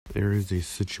There is a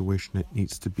situation that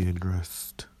needs to be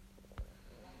addressed.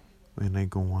 When I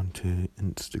go onto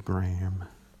Instagram,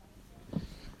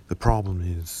 the problem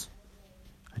is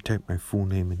I type my full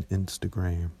name in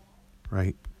Instagram,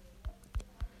 right?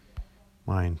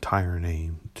 My entire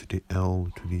name to the L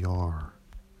to the R.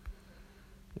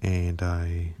 And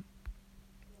I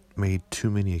made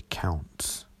too many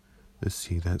accounts. Let's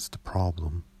see, that's the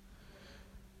problem.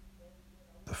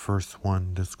 The first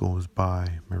one just goes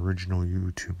by my original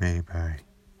YouTube name I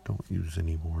don't use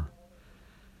anymore.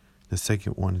 The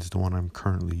second one is the one I'm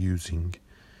currently using,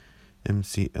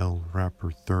 MCL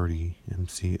Rapper 30,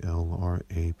 MCLRAPPER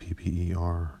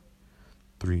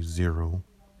 30,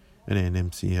 and then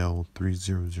MCL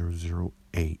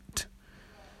 30008,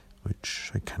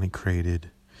 which I kind of created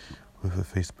with a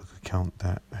Facebook account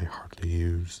that I hardly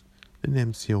use.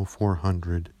 Then MCL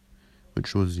 400,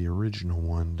 which was the original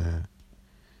one that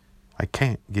I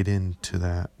can't get into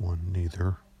that one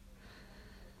either.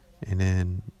 And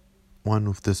then one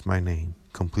with this my name,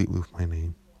 complete with my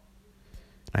name,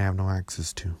 I have no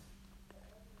access to.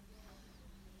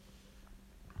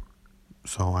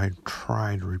 So I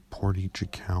try to report each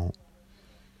account,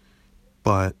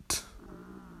 but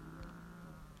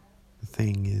the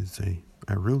thing is,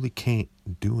 I really can't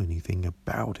do anything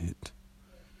about it.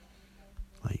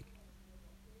 Like,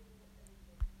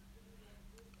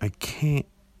 I can't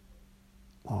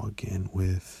log in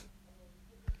with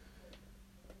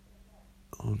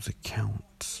those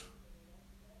accounts.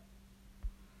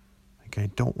 Like, I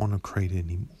don't want to create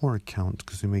any more accounts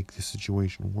because they make the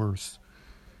situation worse.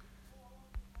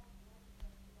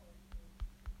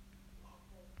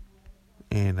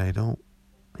 And I don't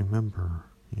remember,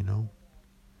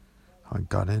 how I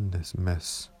got in this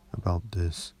mess about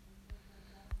this.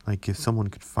 Like, if someone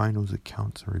could find those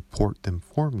accounts and report them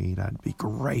for me, that'd be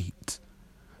great.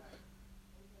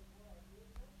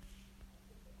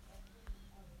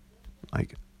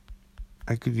 Like,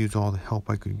 I could use all the help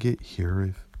I could get here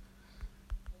if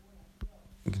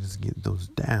I could just get those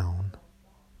down.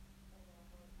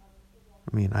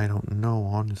 I mean, I don't know,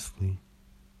 honestly.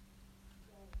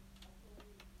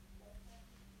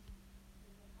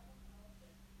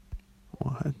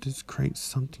 Well, I just create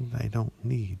something that I don't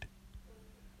need.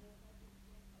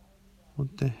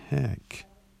 What the heck?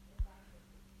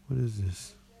 What is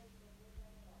this?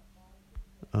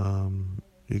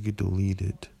 You could delete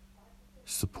it.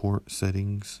 Support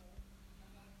settings.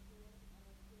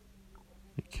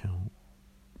 Account.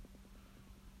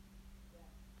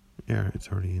 Yeah, it's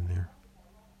already in there.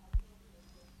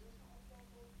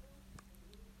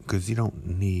 Because you don't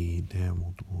need to have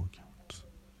multiple accounts.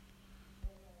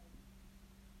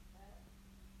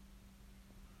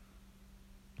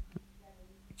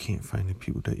 You can't find the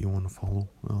people that you want to follow.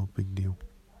 Oh, big deal.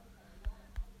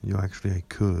 Actually, I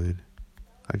could.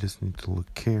 I just need to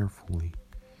look carefully.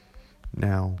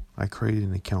 Now, I created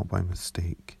an account by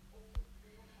mistake.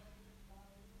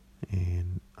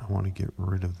 And I want to get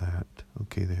rid of that.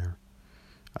 Okay, there.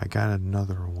 I got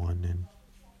another one, and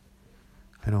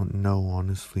I don't know,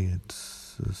 honestly.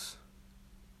 It's just,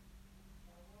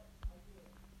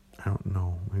 I don't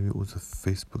know. Maybe it was a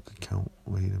Facebook account.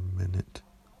 Wait a minute.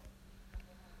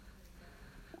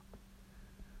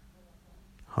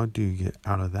 How do you get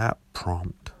out of that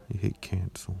prompt? You hit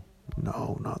cancel.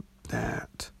 No, not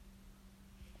that.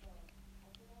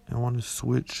 I want to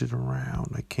switch it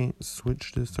around. I can't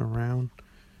switch this around.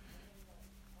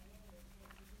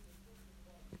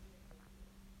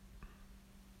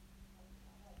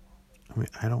 I mean,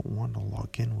 I don't want to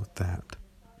log in with that.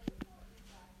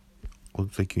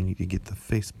 Looks like you need to get the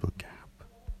Facebook app.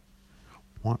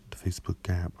 Want the Facebook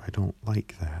app. I don't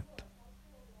like that.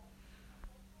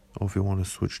 Or if you want to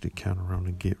switch the account around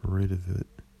and get rid of it.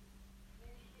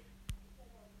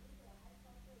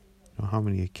 You know how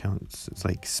many accounts? It's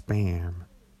like spam.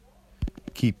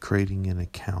 Keep creating an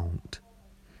account.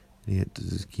 And you have to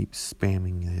just keep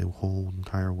spamming the whole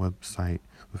entire website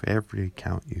with every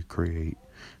account you create.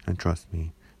 And trust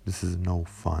me, this is no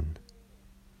fun.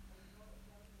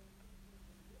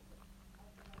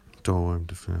 So I'm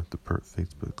just going to have to put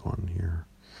Facebook on here.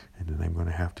 And then I'm going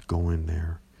to have to go in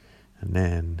there. And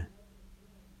then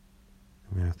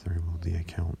I'm going to have to remove the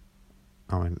account.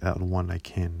 I mean, that one I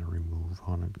can remove,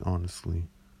 honestly.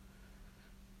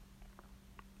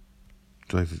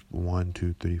 So like 1,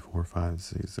 2, 3, 4, 5,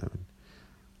 6, 7.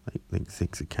 Like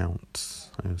 6 accounts,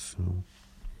 I assume.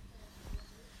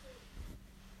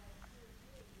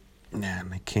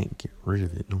 And I can't get rid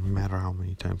of it no matter how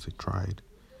many times I tried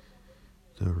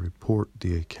to report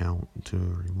the account, to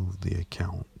remove the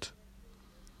account.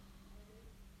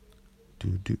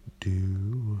 Do.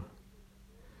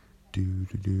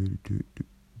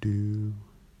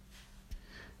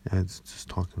 Yeah, it's just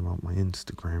talking about my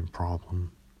Instagram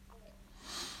problem.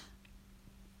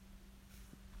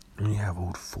 And you have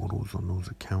old photos on those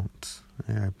accounts.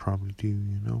 Yeah, I probably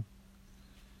do,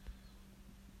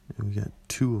 And we got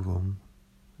 2 of them.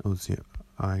 That was the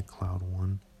iCloud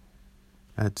one.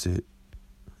 That's it.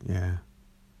 Yeah.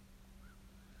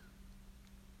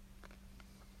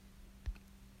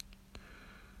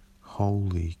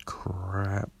 Holy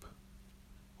crap.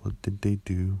 What did they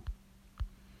do?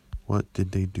 What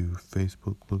did they do?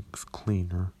 Facebook looks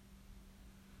cleaner.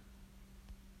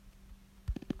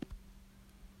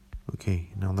 Okay,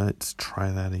 now let's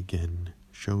try that again.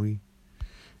 Shall we?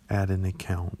 Add an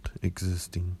account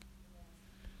existing.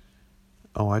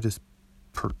 Oh, I just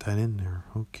put that in there.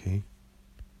 Okay.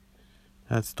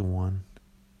 That's the one.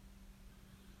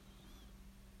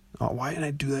 Oh, why didn't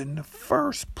I do that in the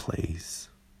first place?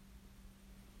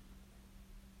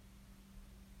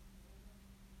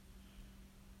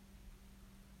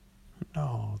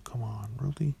 No, come on,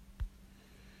 really?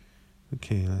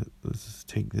 Okay, let's just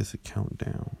take this account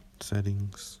down.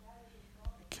 Settings,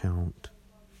 account.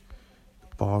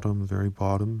 Bottom, very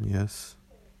bottom, yes.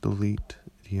 Delete,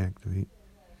 deactivate.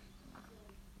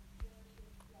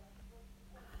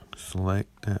 Select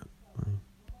that. I'm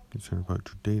concerned about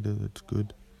your data, that's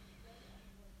good.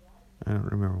 I don't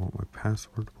remember what my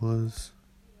password was.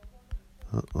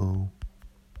 Uh-oh.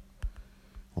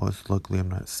 Well, luckily I'm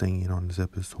not saying it on this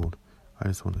episode. I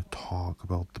just want to talk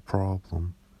about the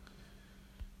problem.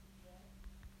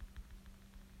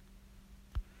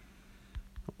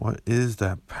 What is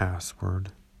that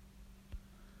password?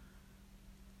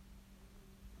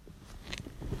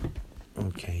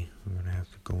 Okay, I'm going to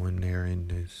have to go in there and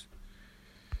just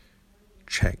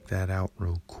check that out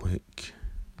real quick.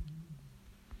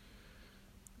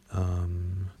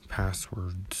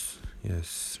 Passwords.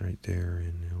 Yes, right there.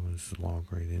 And it was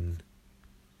log right in.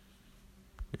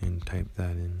 And type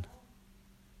that in.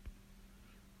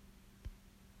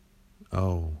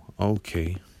 Oh,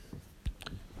 okay.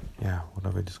 Yeah, what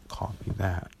if I just copy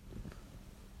that?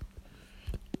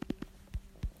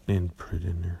 And put it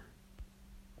in there.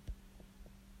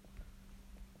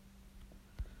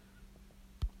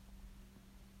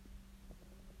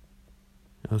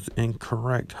 It was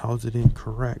incorrect. How is it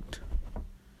incorrect?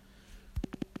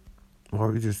 Why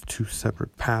are just 2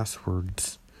 separate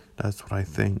passwords? That's what I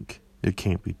think. It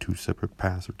can't be 2 separate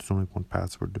passwords. There's only one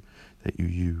password that you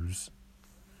use.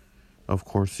 Of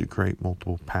course, you create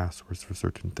multiple passwords for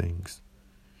certain things.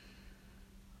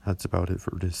 That's about it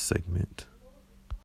for this segment.